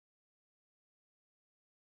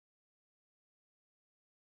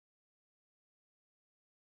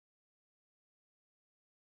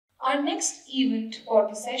Our next event for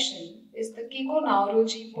the session is the Kekoo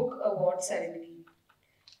Naoroji Book Award ceremony.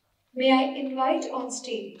 May I invite on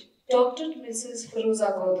stage Dr. Mrs.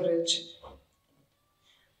 Firoza Godrej,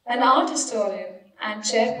 an art historian and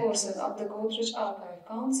chairperson of the Godrej Archive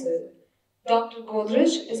Council. Dr.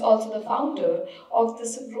 Godrej is also the founder of the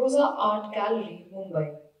Firoza Art Gallery,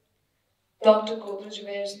 Mumbai. Dr. Godrej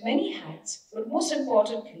wears many hats, but most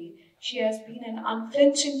importantly, she has been an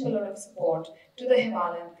unflinching pillar of support to the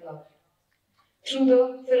Himalayan Club. Through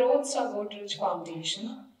the Firoza Godrej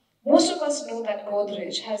Foundation, most of us know that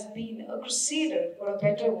Godrej has been a crusader for a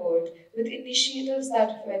better world with initiatives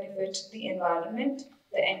that benefit the environment,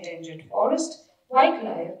 the endangered forest,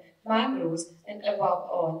 wildlife, mangroves, and above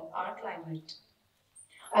all, our climate.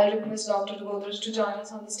 I'll request Dr. Godrej to join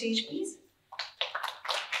us on the stage, please.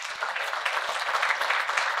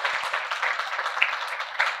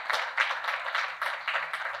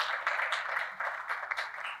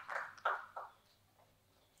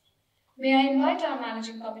 May I invite our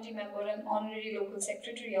Managing Committee member and Honorary Local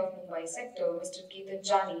Secretary of Mumbai Sector, Mr. Ketan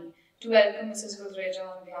Jani, to welcome Mrs. Godrej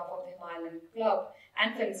on behalf of the Himalayan Club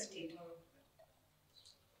and felicitate her.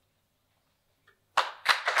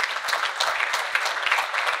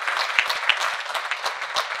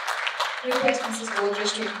 Request Mrs.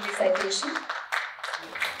 Godrej to read the citation.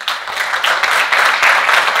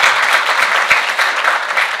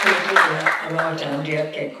 About our dear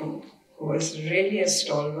Kekoo, who was really a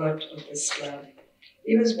stalwart of this club.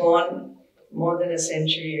 He was born more than a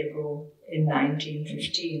century ago in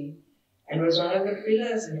 1915 and was one of the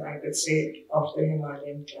pillars, if I could say, of the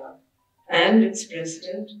Himalayan Club and its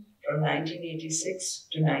president from 1986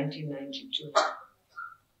 to 1992.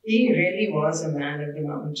 He really was a man of the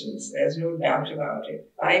mountains, there's no doubt about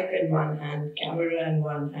it. Pipe in one hand, camera in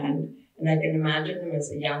one hand, and I can imagine him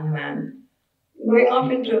as a young man going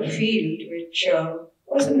off into a field which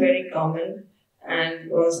wasn't very common and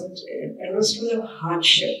was full of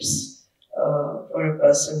hardships for a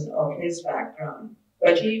person of his background.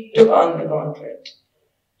 But he took on the gauntlet.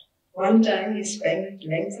 One time he spent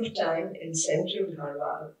length of time in central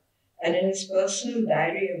Garhwal, and in his personal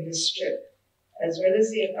diary of this trip, as well as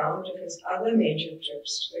the account of his other major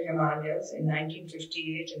trips to the Himalayas in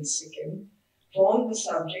 1958 in Sikkim, formed the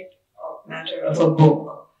subject matter of a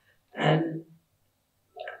book. And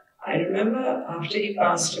I remember after he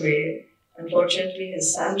passed away, unfortunately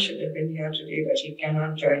his son should have been here today, but he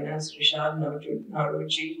cannot join us, Jaroslav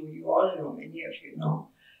Naoroji, who you all know, many of you know,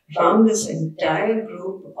 found this entire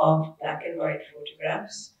group of black and white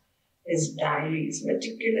photographs, his diaries,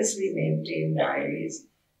 meticulously maintained diaries,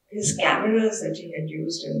 his cameras that he had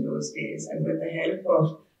used in those days, and with the help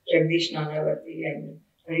of Jagdish Nanavati and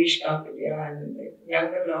Harish Kapadia and the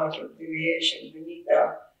younger lot of Divesh and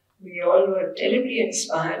Vinita, we all were terribly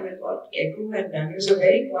inspired with what Kekoo had done. He was a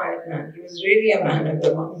very quiet man. He was really a man of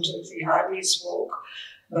the mountains. He hardly spoke.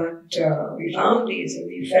 But we found these and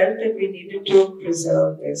we felt that we needed to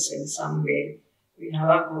preserve this in some way. We have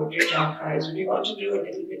our Godrej archives, and we want to do a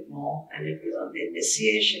little bit more. And it was on the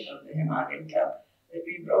initiation of the Himalayan Club that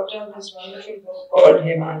we brought out this wonderful book called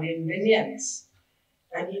Himalayan Vignettes.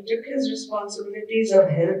 And he took his responsibilities of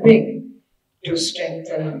helping to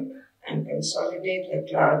strengthen and consolidate the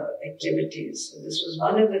club activities. So this was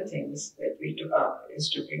one of the things that we took up, is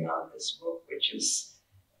to bring out this book, which is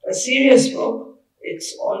a serious book.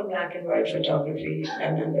 It's all black and white photography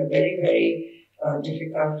and under very, very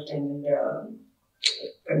difficult and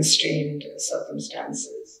constrained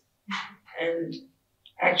circumstances. And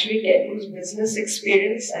actually, Kekoo's business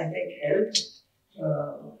experience, I think, helped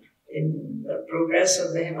in the progress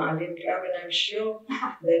of the Himalayan Club, and I'm sure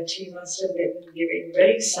that he must have been giving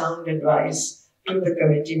very sound advice to the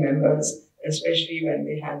committee members, especially when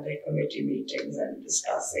they had their committee meetings and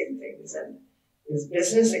discussing things. And his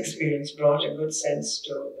business experience brought a good sense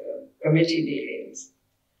to the committee dealings.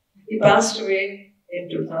 He passed away in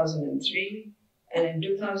 2003, and in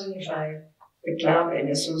 2005, the club, in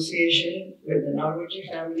association with the Naoroji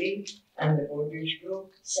family and the Godrej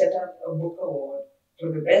Group, set up a book award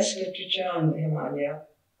for the best literature on the Himalaya,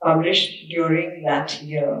 published during that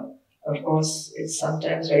year. Of course, it's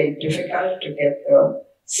sometimes very difficult to get the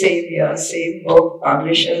same year, same book.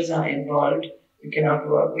 Publishers are involved. We cannot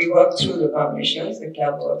work. We work through the publishers. The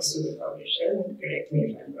club works through the publishers. And correct me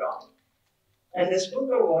if I'm wrong. And this book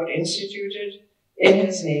award, instituted in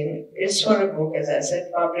his name, is for a book, as I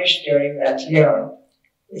said, published during that year.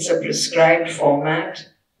 It's a prescribed format.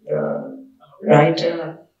 The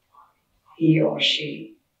writer, he or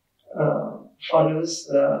she, follows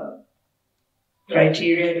the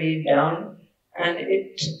criteria laid down, and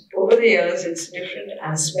over the years, it's different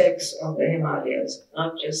aspects of the Himalayas,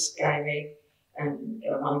 not just climbing, and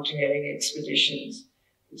mountaineering expeditions.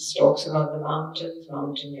 It talks about the mountains,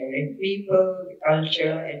 mountaineering people,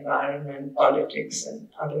 culture, environment, politics, and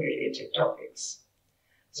other related topics.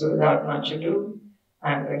 So without much ado,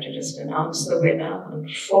 I'm going to just announce the winner.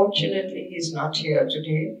 Unfortunately, he's not here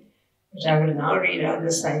today, but I will now read out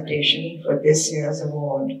the citation for this year's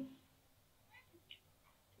award.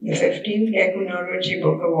 The 15th Kekoo Naoroji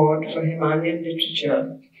Book Award for Himalayan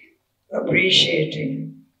Literature,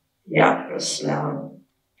 appreciating Jaroslav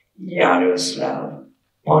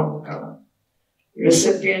Poncar,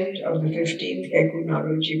 recipient of the 15th Kekoo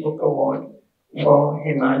Naoroji Book Award for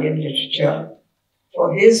Himalayan Literature,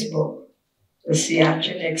 for his book, The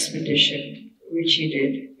Siachen Expedition, which he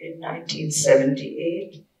did in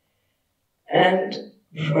 1978, and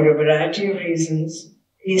for a variety of reasons,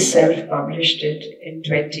 he self-published it in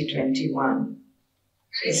 2021.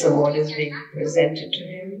 This award is being presented to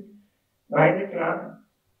him by the club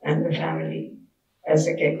and the family as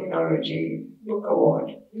the Kekoo Naoroji Book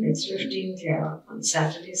Award in its 15th year on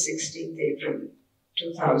Saturday, 16th April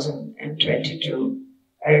 2022.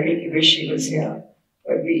 I really wish he was here,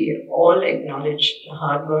 but we all acknowledge the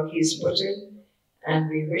hard work he's put in, and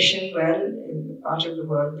we wish him well in the part of the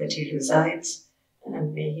world that he resides,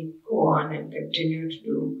 and may he go on and continue to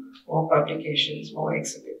do more publications, more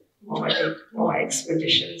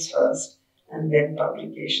expeditions first, and then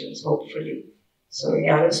publications, hopefully. So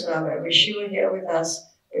Jaroslav, I wish you were here with us,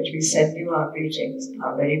 but we send you our greetings,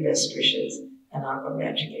 our very best wishes, and our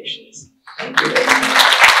congratulations. Thank you very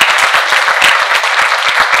much.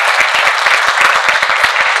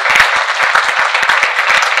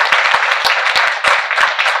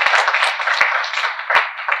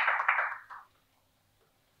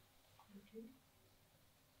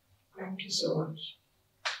 Thank you so much.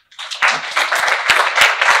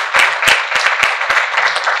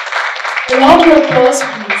 A round of applause,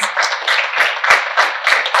 please.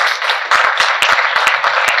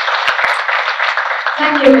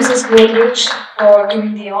 Thank you, Mrs. Godrej, for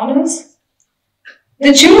doing the honors.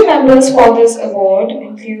 The jury members for this award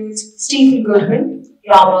includes Stephen Goodwin,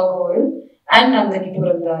 Rama Goel, and Nandini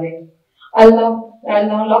Purandare. I'll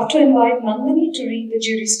now love to invite Nandini to read the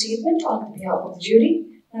jury statement on behalf of the jury.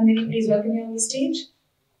 Nandini, please welcome you on the stage.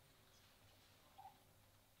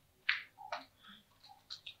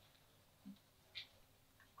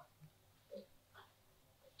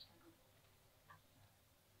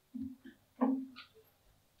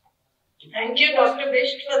 Thank you, Dr.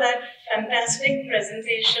 Bisht, for that fantastic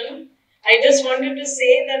presentation. I just wanted to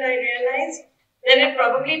say that I realized that it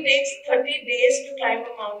probably takes 30 days to climb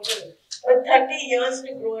a mountain, but 30 years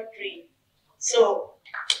to grow a tree. So,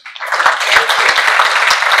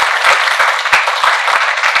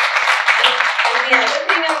 and the other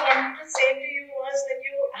thing I wanted to say to you was that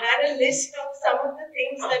you had a list of some of the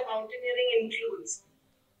things that mountaineering includes.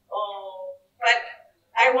 But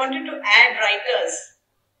I wanted to add writers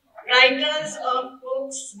of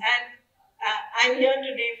books, and I'm here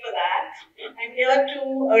today for that. I'm here to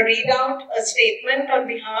read out a statement on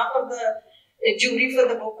behalf of the jury for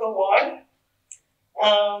the book award.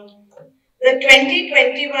 The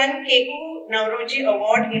 2021 Kekoo Naoroji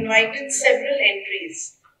Award invited several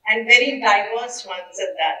entries, and very diverse ones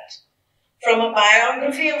at that. From a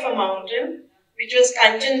biography of a mountain, which was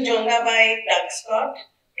Kanchenjunga by Doug Scott,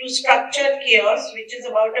 to Structured Chaos, which is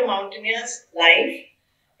about a mountaineer's life,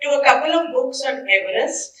 to a couple of books on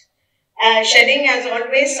Everest, shedding as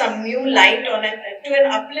always some new light on to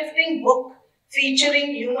an uplifting book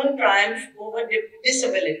featuring human triumph over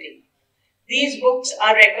disability. These books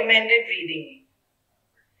are recommended reading.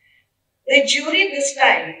 The jury this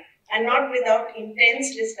time, and not without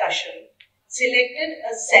intense discussion, selected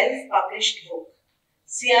a self-published book,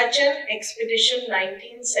 Siachen Expedition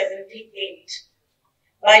 1978,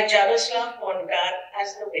 by Jaroslav Poncar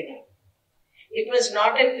as the winner. It was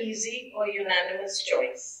not an easy or unanimous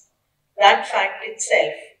choice. That fact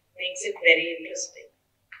itself makes it very interesting.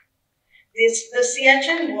 The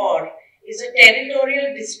Siachen War is a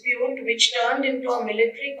territorial dispute which turned into a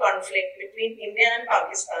military conflict between India and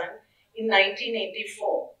Pakistan in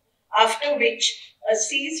 1984, after which a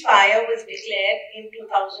ceasefire was declared in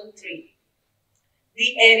 2003.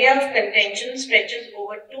 The area of contention stretches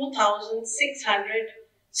over 2,600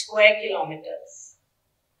 square kilometers.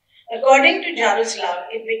 According to Jaroslav,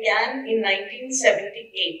 it began in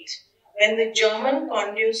 1978 when the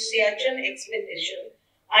German-conduced Siachen Expedition,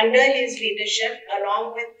 under his leadership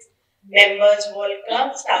along with members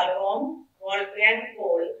Volker, Stallbohm, Wolfgang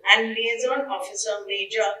Kohl, and liaison officer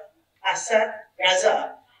Major Asad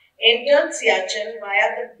Raza, entered Siachen via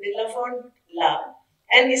the Billafont La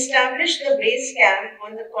and established the base camp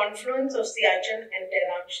on the confluence of Siachen and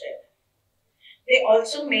Teramsher. They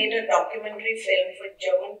also made a documentary film for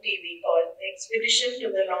German TV called Expedition to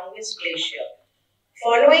the Longest Glacier.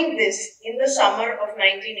 Following this, in the summer of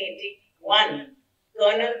 1981,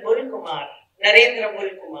 Colonel Narendra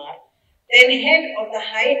Bulkumar, then head of the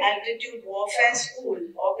High Altitude Warfare School,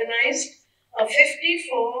 organized a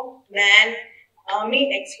 54-man army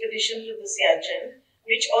expedition to the Siachen,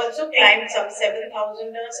 which also climbed some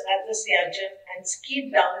 7,000ers at the Siachen and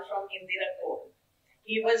skied down from Indira Cone.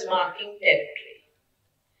 He was marking territory.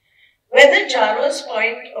 Whether Jaro's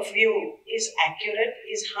point of view is accurate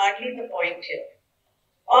is hardly the point here.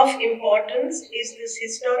 Of importance is this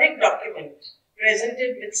historic document,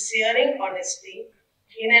 presented with searing honesty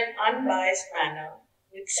in an unbiased manner,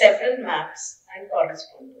 with several maps and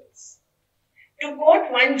correspondence. To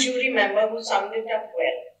quote one jury member who summed it up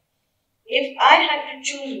well, "If I had to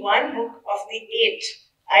choose one book of the 8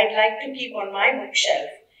 I'd like to keep on my bookshelf,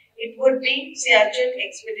 it would be Siachen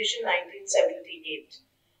Expedition 1978.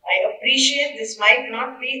 I appreciate this might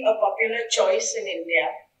not be a popular choice in India,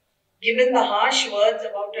 given the harsh words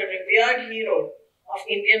about a revered hero of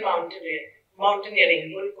Indian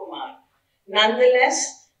mountaineering, Bulkumar.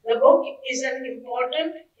 Nonetheless, the book is an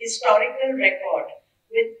important historical record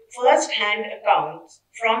with first-hand accounts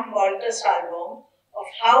from Walter Stallbohm of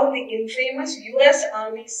how the infamous US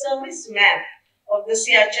Army service map of the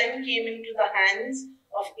Siachen came into the hands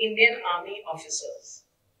of Indian Army officers.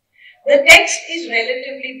 The text is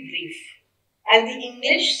relatively brief and the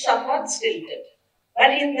English somewhat stilted,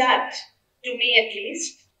 but in that, to me at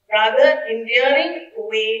least, rather endearing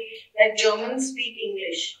way that Germans speak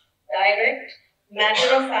English, direct,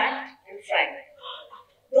 matter-of-fact and frank.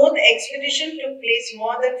 Though the expedition took place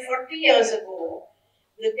more than 40 years ago,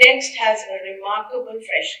 the text has a remarkable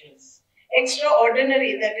freshness.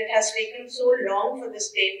 Extraordinary that it has taken so long for the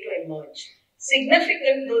state to emerge.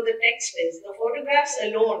 Significant though the text is, the photographs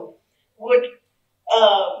alone would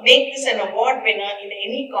make this an award winner in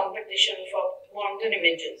any competition for mountain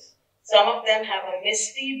images. Some of them have a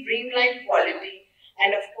misty, dreamlike quality,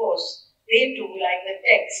 and of course, they too, like the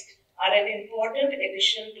text, are an important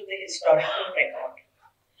addition to the historical record.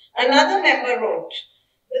 Another member wrote,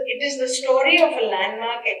 "It is the story of a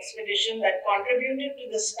landmark expedition that contributed to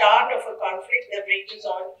the start of a conflict that rages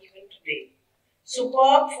on even today.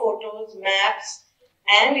 Superb photos, maps,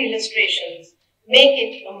 and illustrations make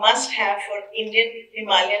it a must-have for Indian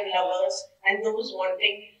Himalayan lovers and those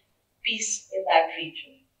wanting peace in that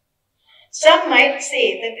region." Some might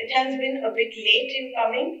say that it has been a bit late in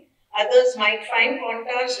coming. Others might find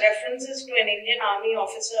Poncar's references to an Indian Army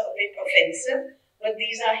officer a bit offensive, but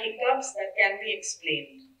these are hiccups that can be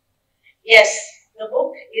explained. Yes, the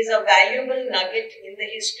book is a valuable nugget in the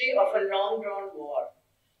history of a long-drawn war.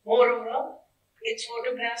 Moreover, its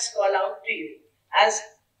photographs call out to you, as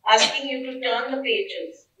asking you to turn the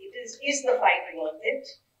pages. Is the fight worth it?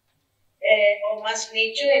 Or must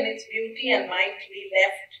nature in its beauty and might be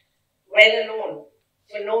left well alone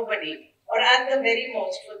for nobody, or at the very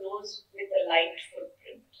most for those with a light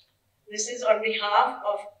footprint? This is on behalf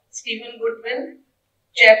of Stephen Goodwin,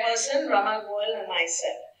 Chairperson Rama Goel, and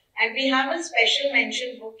myself. And we have a special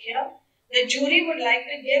mention book here. The jury would like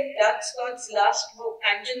to give Doug Scott's last book,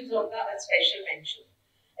 Kanchenjunga, a special mention.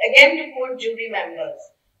 Again, to quote jury members,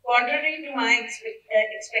 contrary to my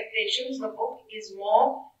expectations, the book is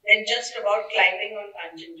more than just about climbing on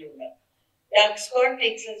Kanchenjunga. Doug Scott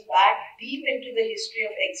takes us back deep into the history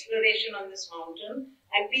of exploration on this mountain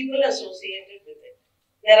and people associated with it.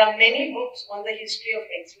 There are many books on the history of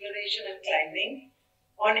exploration and climbing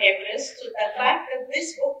on Everest, so the fact that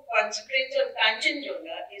this book concentrates on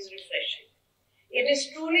Kanchenjunga is refreshing. It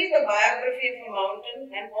is truly the biography of a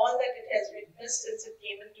mountain and all that it has witnessed since it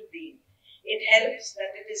came into being. It helps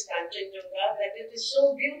that it is Kanchenjunga, that it is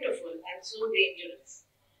so beautiful and so dangerous.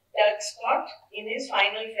 Doug Scott, in his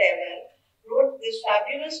final farewell, wrote this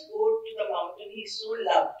fabulous ode to the mountain he so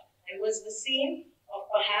loved and was the scene of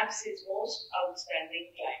perhaps his most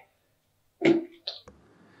outstanding climb.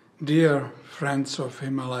 Dear friends of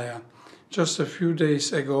Himalaya, just a few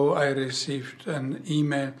days ago I received an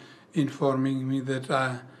email informing me that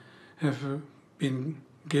I have been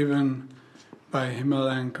given by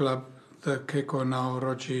Himalayan Club the Kekoo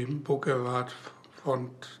Naoroji Book Award for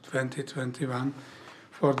 2021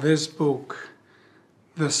 for this book,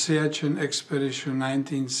 The Siachen Expedition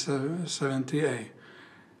 1978.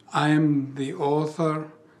 I am the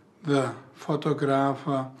author, the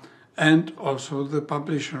photographer, and also the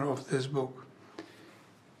publisher of this book.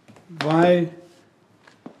 Why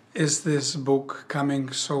is this book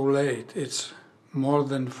coming so late? It's more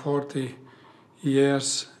than 40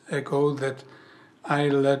 years ago that I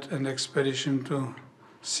led an expedition to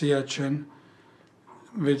Siachen,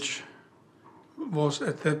 which was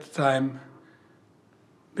at that time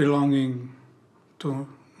belonging to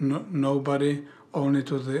nobody, only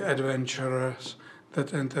to the adventurers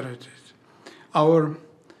that entered it. Our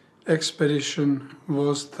expedition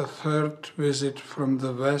was the third visit from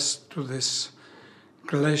the west to this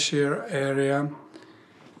glacier area,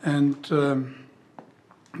 and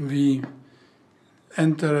we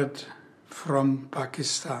entered from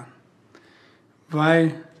Pakistan.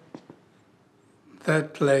 Why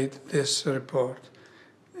that late this report?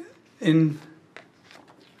 In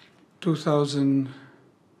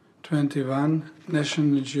 2021,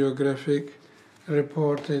 National Geographic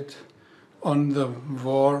reported on the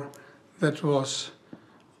war that was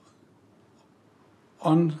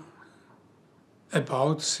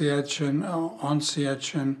about Siachen, on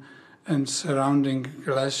Siachen and surrounding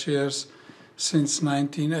glaciers since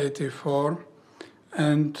 1984,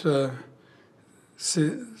 and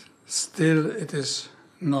still it is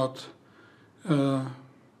not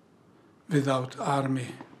without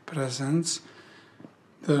army presence.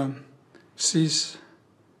 The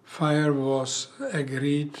ceasefire was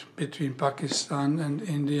agreed between Pakistan and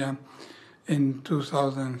India in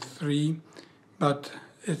 2003, but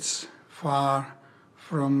it's far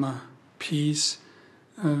from peace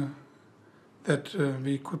that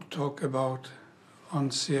we could talk about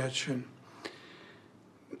on Siachen.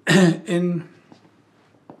 In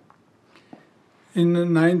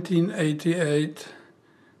 1988,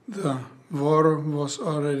 the war was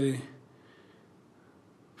already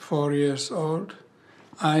 4 years old.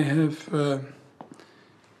 I have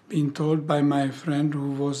been told by my friend,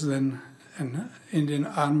 who was then an Indian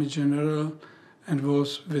Army general and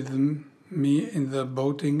was with me in the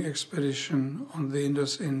boating expedition on the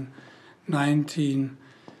Indus in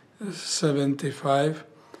 1975,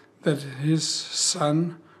 that his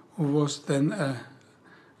son, who was then a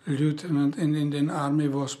lieutenant in Indian Army,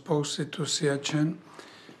 was posted to Siachen,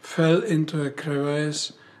 fell into a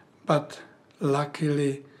crevasse, but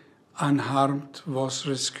luckily unharmed was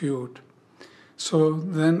rescued. So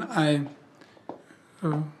then I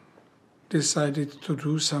decided to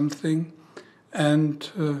do something and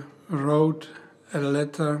wrote a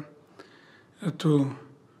letter to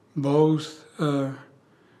both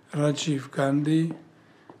Rajiv Gandhi,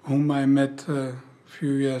 whom I met a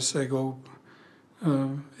few years ago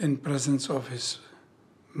in presence of his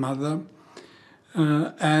mother,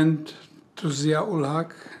 and to Zia-ul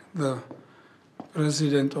Haq, the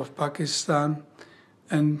President of Pakistan,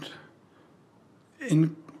 and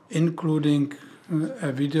including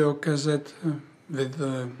a video cassette with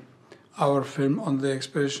our film on the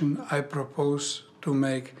expedition, I propose to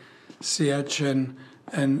make Siachen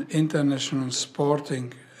an international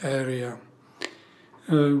sporting area.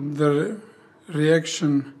 The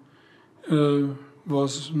reaction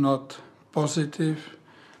was not positive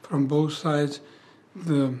from both sides.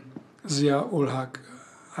 The Zia-ul Haq,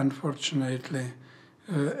 unfortunately,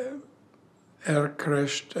 air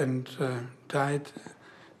crashed and died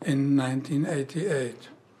in 1988.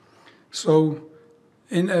 So,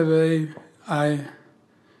 in a way, I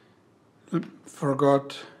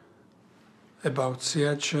forgot about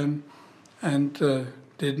Siachen and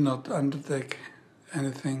did not undertake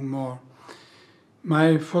anything more.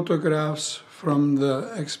 My photographs from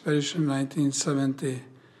the expedition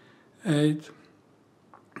 1978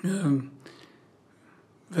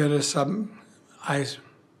 I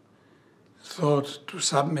thought to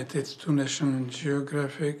submit it to National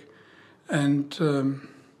Geographic, and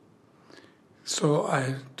so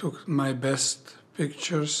I took my best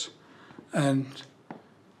pictures and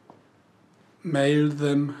mailed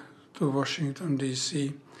them to Washington,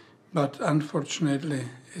 D.C., but unfortunately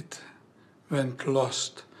it went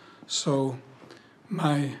lost. So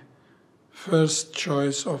my first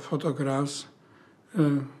choice of photographs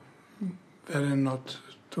were not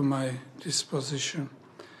to my disposition.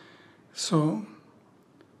 So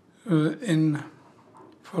in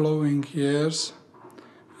following years,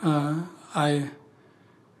 I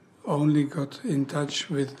only got in touch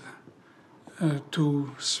with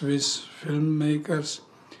two Swiss filmmakers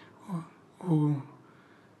who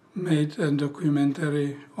made a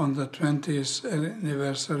documentary on the 20th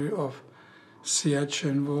anniversary of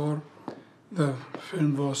Siachen War. The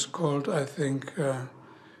film was called, I think,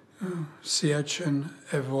 Siachen,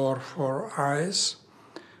 A War for Eyes.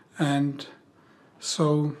 And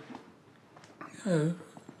so,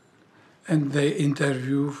 and they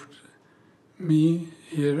interviewed me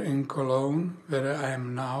here in Cologne, where I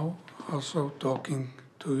am now, also talking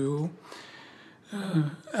to you.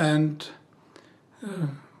 And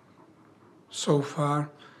so far,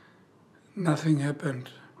 nothing happened.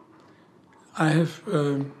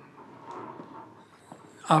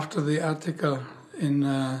 after the article in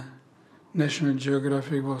National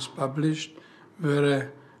Geographic was published,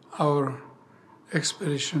 where our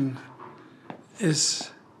expedition is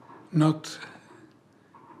not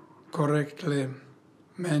correctly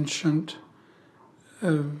mentioned,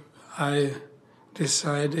 I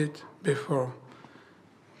decided, before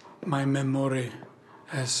my memory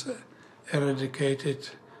has eradicated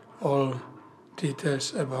all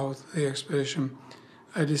details about the expedition,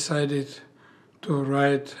 I decided to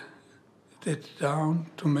write it down,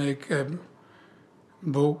 to make a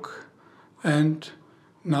book, and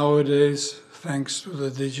nowadays, thanks to the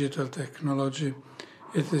digital technology,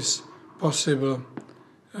 it is possible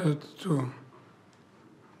to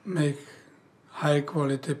make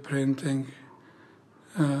high-quality printing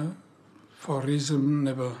for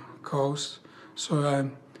reasonable cost. So I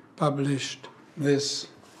published this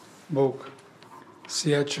book,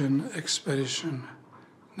 Siachen Expedition,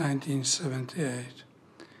 1978.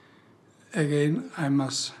 Again, I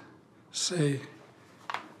must say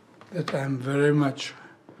that I'm very much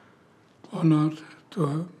honored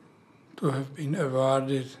to have been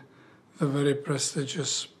awarded the very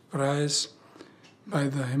prestigious prize by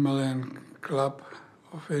the Himalayan Club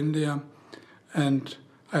of India, and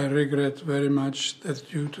I regret very much that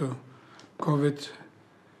due to COVID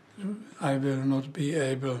I will not be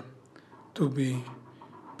able to be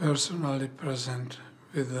personally present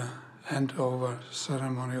with the handover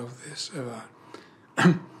ceremony of this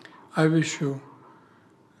award. I wish you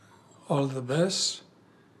all the best,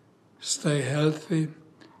 stay healthy,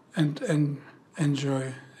 and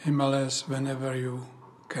enjoy Himalayas whenever you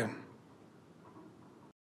can.